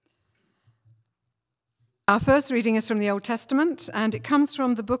Our first reading is from the Old Testament, and it comes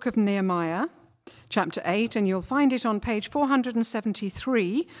from the book of Nehemiah, chapter 8, and you'll find it on page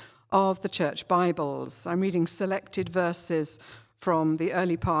 473 of the Church Bibles. I'm reading selected verses from the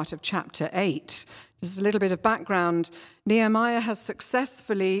early part of chapter 8. Just a little bit of background. Nehemiah has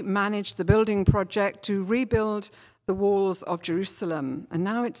successfully managed the building project to rebuild the walls of Jerusalem, and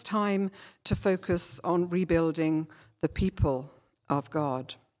now it's time to focus on rebuilding the people of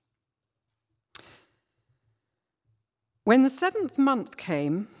God. When the 7th month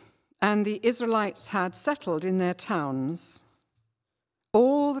came and the Israelites had settled in their towns,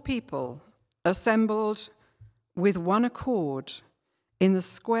 all the people assembled with one accord in the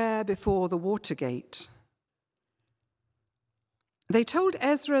square before the water gate. They told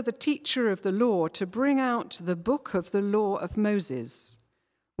Ezra, the teacher of the law, to bring out the book of the law of Moses,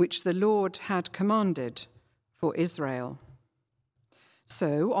 which the Lord had commanded for Israel.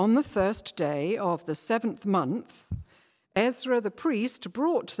 So on the first day of the 7th month, Ezra the priest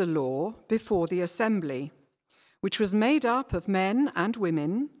brought the law before the assembly, which was made up of men and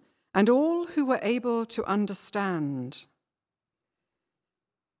women, and all who were able to understand.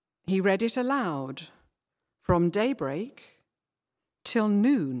 He read it aloud from daybreak till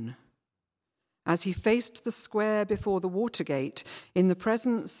noon, as he faced the square before the water gate in the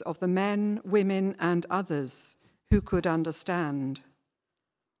presence of the men, women, and others who could understand.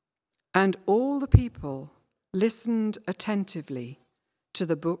 And all the people listened attentively to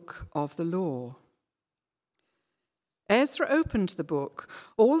the book of the law. Ezra opened the book.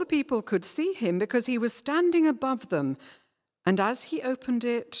 All the people could see him because he was standing above them, and as he opened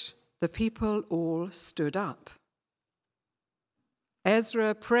it, the people all stood up.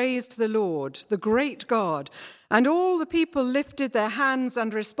 Ezra praised the Lord, the great God, and all the people lifted their hands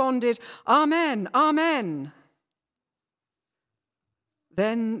and responded, "Amen, Amen."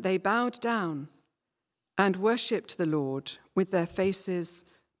 Then they bowed down and worshipped the Lord with their faces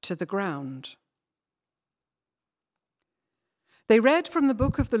to the ground. They read from the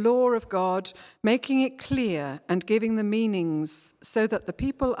book of the law of God, making it clear and giving the meanings so that the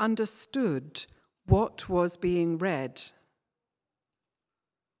people understood what was being read.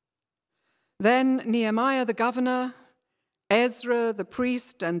 Then Nehemiah the governor, Ezra the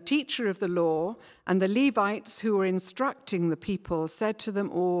priest and teacher of the law, and the Levites who were instructing the people said to them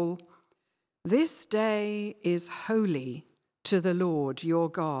all, "This day is holy to the Lord your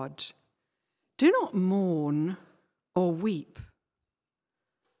God. Do not mourn or weep."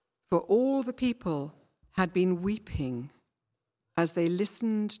 For all the people had been weeping as they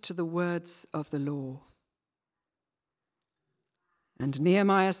listened to the words of the law. And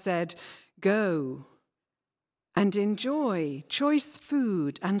Nehemiah said, "Go and enjoy choice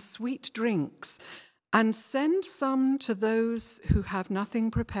food and sweet drinks, and send some to those who have nothing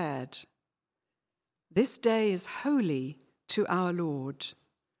prepared. This day is holy to our Lord.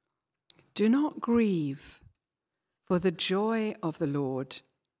 Do not grieve, for the joy of the Lord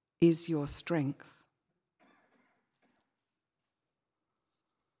is your strength."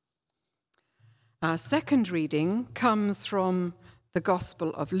 Our second reading comes from the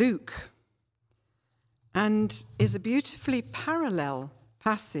Gospel of Luke and is a beautifully parallel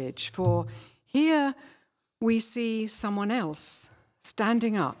passage, for here we see someone else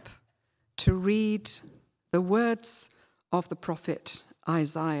standing up to read the words of the prophet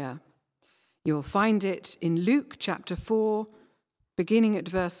Isaiah. You'll find it in Luke chapter 4, beginning at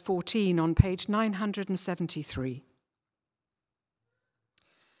verse 14 on page 973.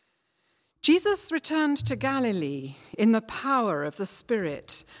 Jesus returned to Galilee in the power of the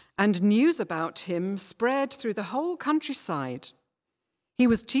Spirit, and news about him spread through the whole countryside. He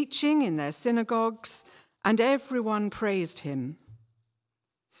was teaching in their synagogues, and everyone praised him.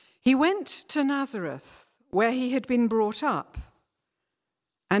 He went to Nazareth, where he had been brought up,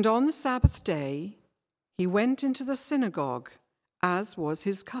 and on the Sabbath day he went into the synagogue, as was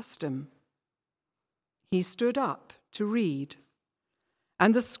his custom. He stood up to read,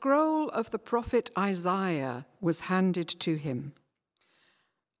 and the scroll of the prophet Isaiah was handed to him.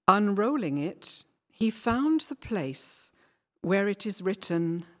 Unrolling it, he found the place where it is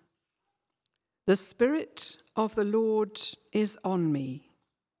written, "The Spirit of the Lord is on me,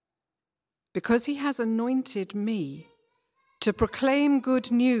 because he has anointed me to proclaim good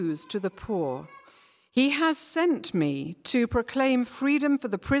news to the poor. He has sent me to proclaim freedom for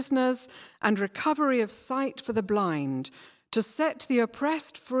the prisoners and recovery of sight for the blind, to set the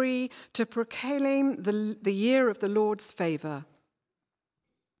oppressed free, to proclaim the year of the Lord's favor."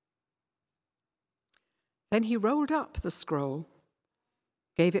 Then he rolled up the scroll,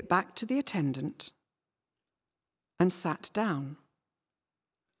 gave it back to the attendant, and sat down.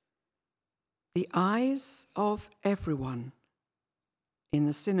 The eyes of everyone in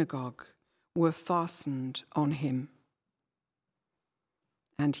the synagogue were fastened on him.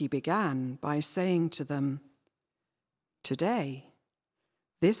 And he began by saying to them, "Today,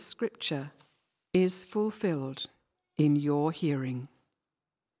 this scripture is fulfilled in your hearing."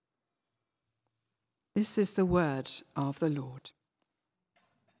 This is the word of the Lord.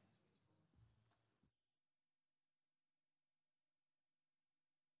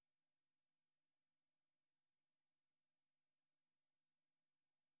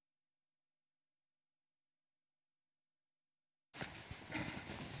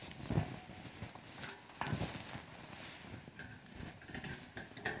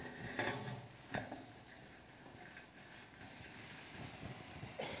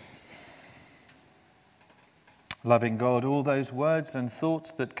 Loving God, all those words and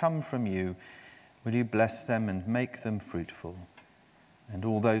thoughts that come from you, will you bless them and make them fruitful? And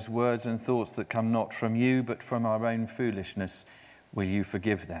all those words and thoughts that come not from you, but from our own foolishness, will you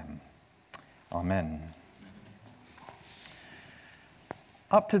forgive them? Amen.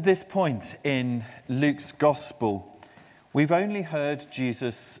 Up to this point in Luke's Gospel, we've only heard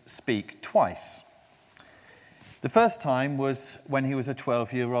Jesus speak twice. The first time was when he was a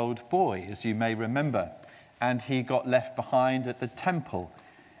 12-year-old boy, as you may remember, and he got left behind at the temple,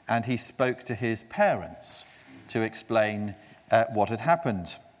 and he spoke to his parents to explain what had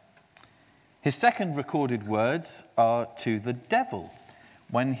happened. His second recorded words are to the devil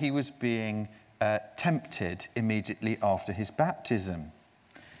when he was being tempted immediately after his baptism.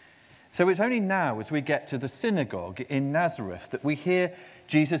 So it's only now, as we get to the synagogue in Nazareth, that we hear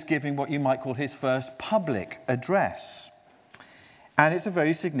Jesus giving what you might call his first public address. And it's a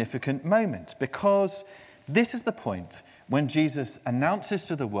very significant moment, because this is the point when Jesus announces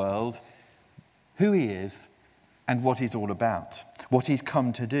to the world who he is and what he's all about, what he's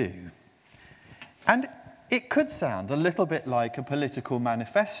come to do. And it could sound a little bit like a political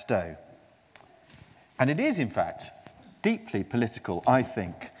manifesto. And it is, in fact, deeply political, I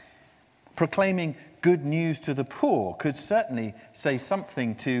think. Proclaiming good news to the poor could certainly say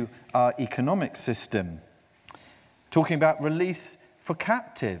something to our economic system. Talking about release for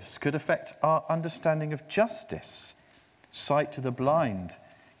captives could affect our understanding of justice. Sight to the blind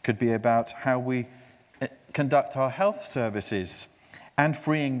could be about how we conduct our health services. And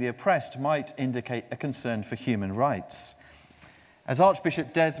freeing the oppressed might indicate a concern for human rights. As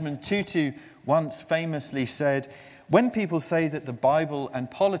Archbishop Desmond Tutu once famously said, "When people say that the Bible and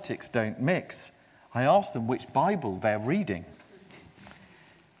politics don't mix, I ask them which Bible they're reading."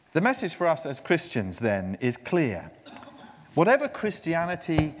 The message for us as Christians, then, is clear. Whatever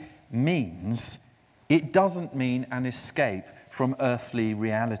Christianity means, it doesn't mean an escape from earthly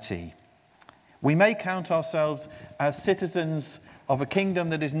reality. We may count ourselves as citizens of a kingdom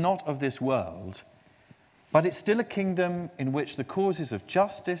that is not of this world, but it's still a kingdom in which the causes of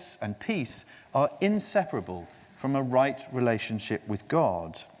justice and peace are inseparable from a right relationship with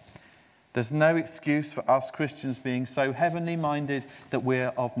God. There's no excuse for us Christians being so heavenly minded that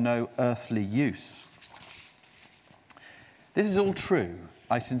we're of no earthly use. This is all true,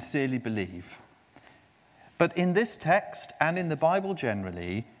 I sincerely believe. But in this text and in the Bible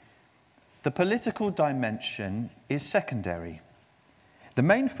generally, the political dimension is secondary. The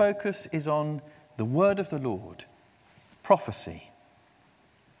main focus is on the word of the Lord, prophecy.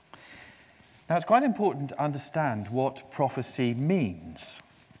 Now, it's quite important to understand what prophecy means.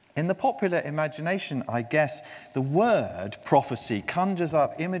 In the popular imagination, I guess, the word prophecy conjures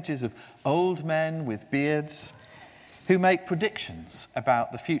up images of old men with beards who make predictions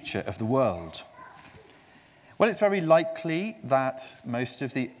about the future of the world. Well, it's very likely that most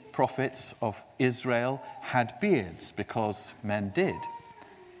of the prophets of Israel had beards, because men did.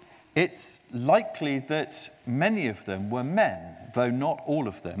 It's likely that many of them were men, though not all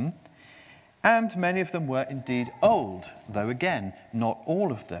of them, and many of them were indeed old, though again, not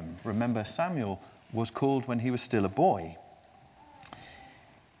all of them. Remember, Samuel was called when he was still a boy.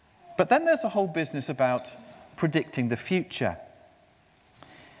 But then there's a whole business about predicting the future,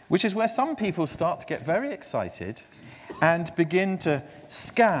 which is where some people start to get very excited and begin to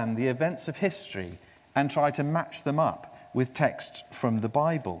scan the events of history and try to match them up with text from the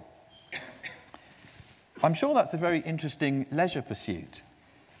Bible. I'm sure that's a very interesting leisure pursuit,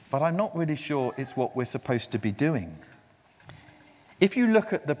 but I'm not really sure it's what we're supposed to be doing. If you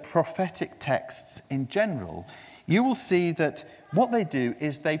look at the prophetic texts in general, you will see that what they do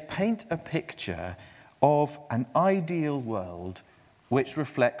is they paint a picture of an ideal world which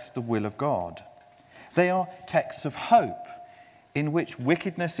reflects the will of God. They are texts of hope in which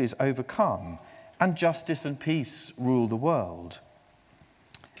wickedness is overcome and justice and peace rule the world.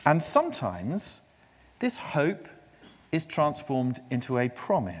 And sometimes this hope is transformed into a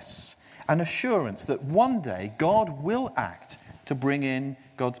promise, an assurance that one day God will act to bring in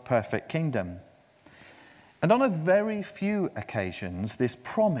God's perfect kingdom. And on a very few occasions, this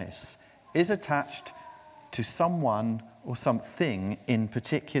promise is attached to someone or something in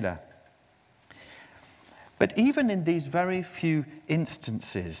particular. But even in these very few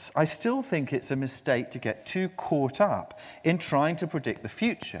instances, I still think it's a mistake to get too caught up in trying to predict the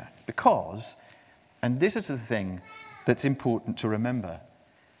future because, and this is the thing that's important to remember,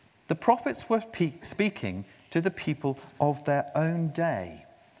 the prophets were speaking to the people of their own day.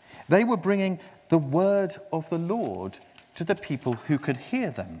 They were bringing the word of the Lord to the people who could hear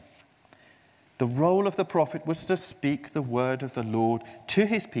them. The role of the prophet was to speak the word of the Lord to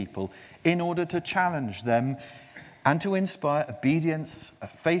his people in order to challenge them and to inspire obedience,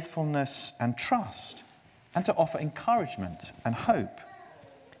 faithfulness, and trust, and to offer encouragement and hope.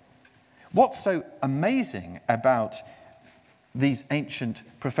 What's so amazing about these ancient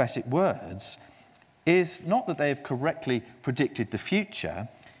prophetic words is not that they have correctly predicted the future,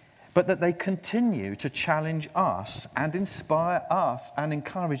 but that they continue to challenge us and inspire us and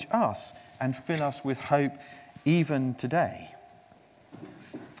encourage us and fill us with hope even today.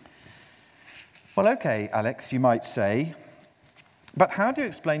 Well, okay, Alex, you might say, but how do you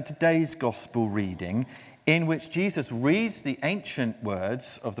explain today's gospel reading in which Jesus reads the ancient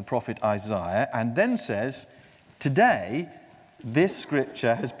words of the prophet Isaiah and then says, today, this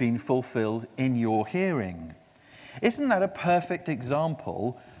scripture has been fulfilled in your hearing? Isn't that a perfect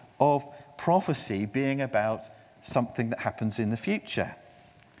example of prophecy being about something that happens in the future?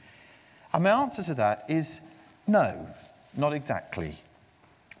 And my answer to that is no, not exactly.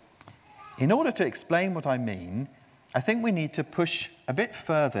 In order to explain what I mean, I think we need to push a bit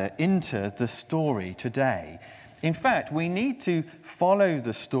further into the story today. In fact, we need to follow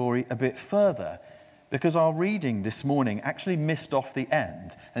the story a bit further because our reading this morning actually missed off the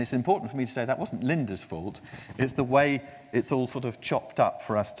end. And it's important for me to say that wasn't Linda's fault. It's the way it's all sort of chopped up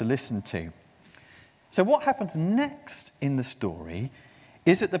for us to listen to. So what happens next in the story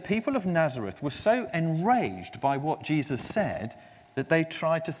is that the people of Nazareth were so enraged by what Jesus said that they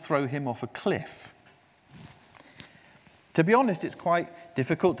tried to throw him off a cliff. To be honest, it's quite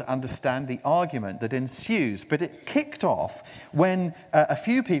difficult to understand the argument that ensues, but it kicked off when a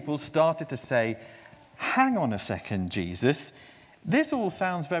few people started to say, hang on a second, Jesus, this all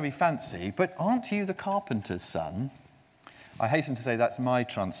sounds very fancy, but aren't you the carpenter's son? I hasten to say that's my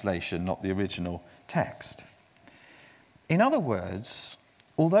translation, not the original text. In other words,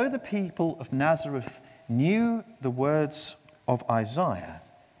 although the people of Nazareth knew the words of Isaiah,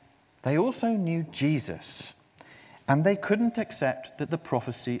 they also knew Jesus, and they couldn't accept that the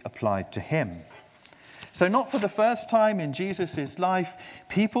prophecy applied to him. So not for the first time in Jesus' life,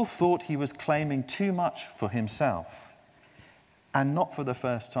 people thought he was claiming too much for himself. And not for the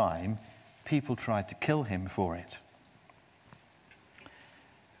first time, people tried to kill him for it.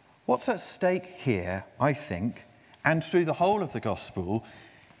 What's at stake here, I think, and through the whole of the gospel,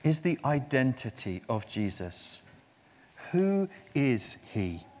 is the identity of Jesus. Who is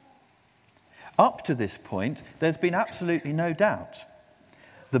he? Up to this point, there's been absolutely no doubt.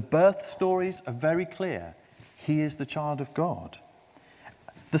 The birth stories are very clear. He is the child of God.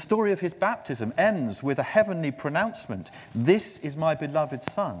 The story of his baptism ends with a heavenly pronouncement. This is my beloved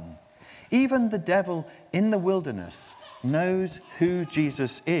Son. Even the devil in the wilderness knows who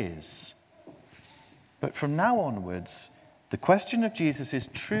Jesus is. But from now onwards, the question of Jesus'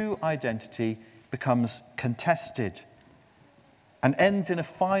 true identity becomes contested and ends in a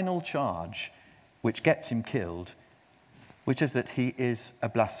final charge which gets him killed, which is that he is a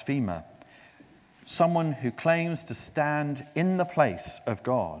blasphemer, someone who claims to stand in the place of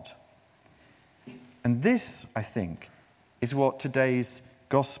God. And this, I think, is what today's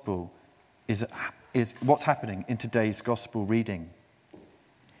gospel is what's happening in today's gospel reading.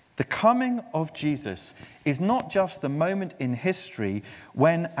 The coming of Jesus is not just the moment in history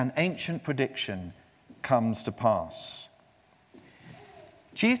when an ancient prediction comes to pass.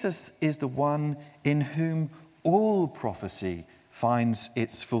 Jesus is the one in whom all prophecy finds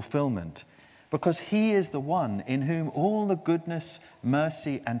its fulfillment, because he is the one in whom all the goodness,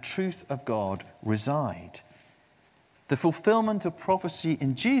 mercy, and truth of God reside. The fulfillment of prophecy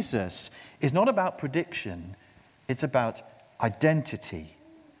in Jesus is not about prediction, it's about identity.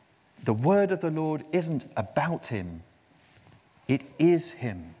 The word of the Lord isn't about him, it is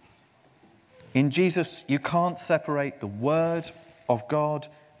him. In Jesus, you can't separate the word of God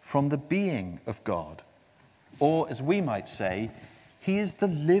from the being of God. Or, as we might say, he is the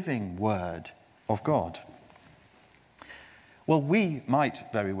living word of God. Well, we might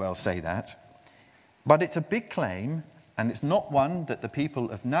very well say that, but it's a big claim, and it's not one that the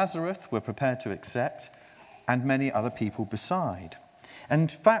people of Nazareth were prepared to accept, and many other people beside. And in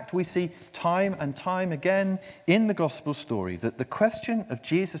fact, we see time and time again in the gospel story that the question of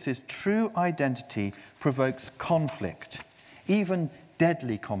Jesus' true identity provokes conflict, even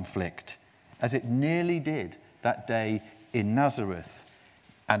deadly conflict, as it nearly did that day in Nazareth,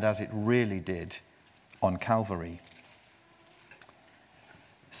 and as it really did on Calvary.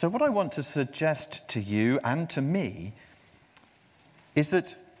 So what I want to suggest to you and to me is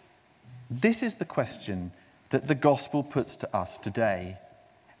that this is the question that the gospel puts to us today,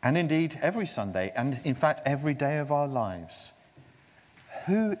 and indeed every Sunday, and in fact every day of our lives.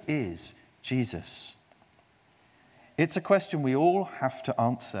 Who is Jesus? It's a question we all have to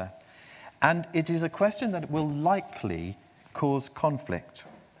answer, and it is a question that will likely cause conflict.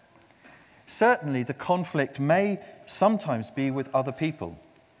 Certainly the conflict may sometimes be with other people,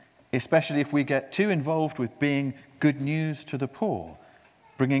 especially if we get too involved with being good news to the poor,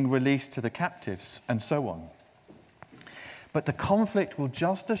 bringing release to the captives, and so on. But the conflict will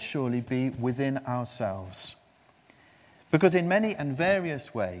just as surely be within ourselves. Because in many and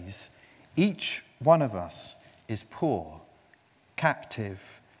various ways, each one of us is poor,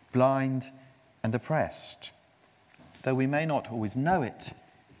 captive, blind, and oppressed. Though we may not always know it,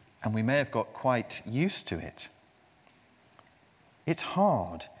 and we may have got quite used to it. It's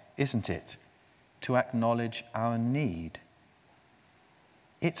hard, isn't it, to acknowledge our need?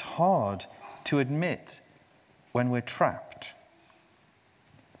 It's hard to admit when we're trapped.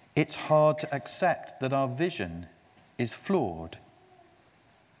 It's hard to accept that our vision is flawed.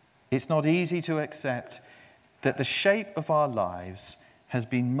 It's not easy to accept that the shape of our lives has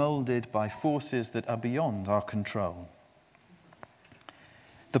been molded by forces that are beyond our control.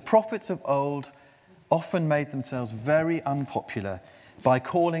 The prophets of old often made themselves very unpopular by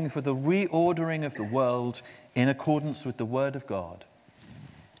calling for the reordering of the world in accordance with the Word of God.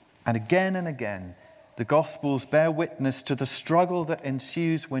 And again, the Gospels bear witness to the struggle that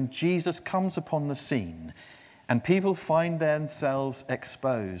ensues when Jesus comes upon the scene and people find themselves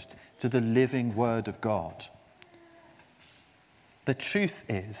exposed to the living Word of God. The truth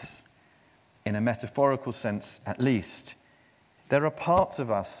is, in a metaphorical sense at least, there are parts of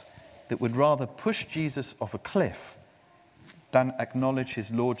us that would rather push Jesus off a cliff than acknowledge his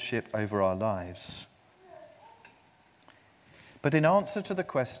lordship over our lives. But in answer to the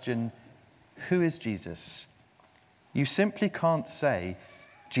question, who is Jesus? You simply can't say,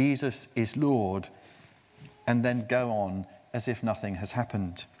 Jesus is Lord, and then go on as if nothing has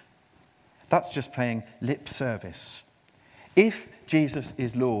happened. That's just paying lip service. If Jesus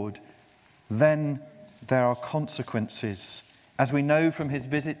is Lord, then there are consequences. As we know from his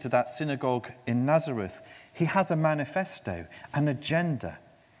visit to that synagogue in Nazareth, he has a manifesto, an agenda.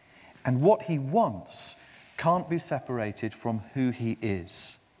 And what he wants can't be separated from who he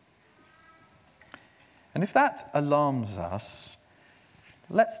is. And if that alarms us,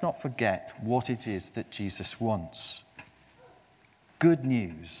 let's not forget what it is that Jesus wants. Good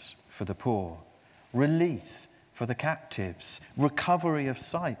news for the poor, release for the captives, recovery of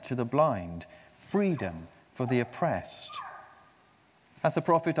sight to the blind, freedom for the oppressed. As the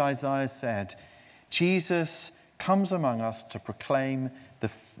prophet Isaiah said, Jesus comes among us to proclaim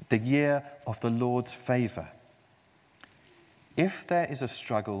the year of the Lord's favour. If there is a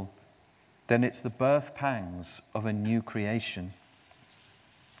struggle, then it's the birth pangs of a new creation.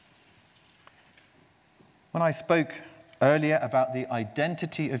 When I spoke earlier about the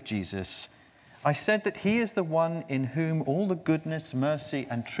identity of Jesus, I said that he is the one in whom all the goodness, mercy,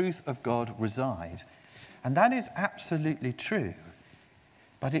 and truth of God reside. And that is absolutely true.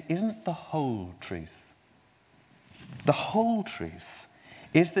 But it isn't the whole truth. The whole truth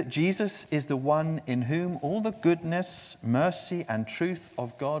is that Jesus is the one in whom all the goodness, mercy, and truth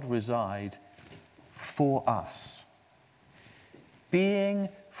of God reside for us. Being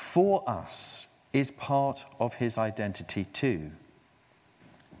for us is part of his identity too.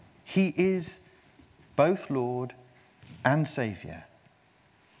 He is both Lord and Saviour.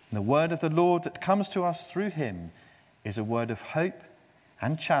 And the word of the Lord that comes to us through him is a word of hope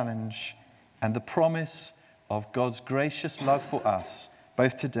and challenge, and the promise of God's gracious love for us,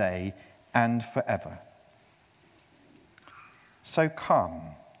 both today and forever. So come,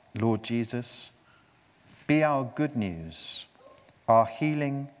 Lord Jesus, be our good news, our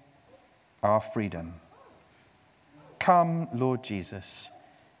healing, our freedom. Come, Lord Jesus,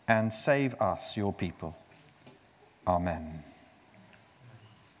 and save us, your people. Amen.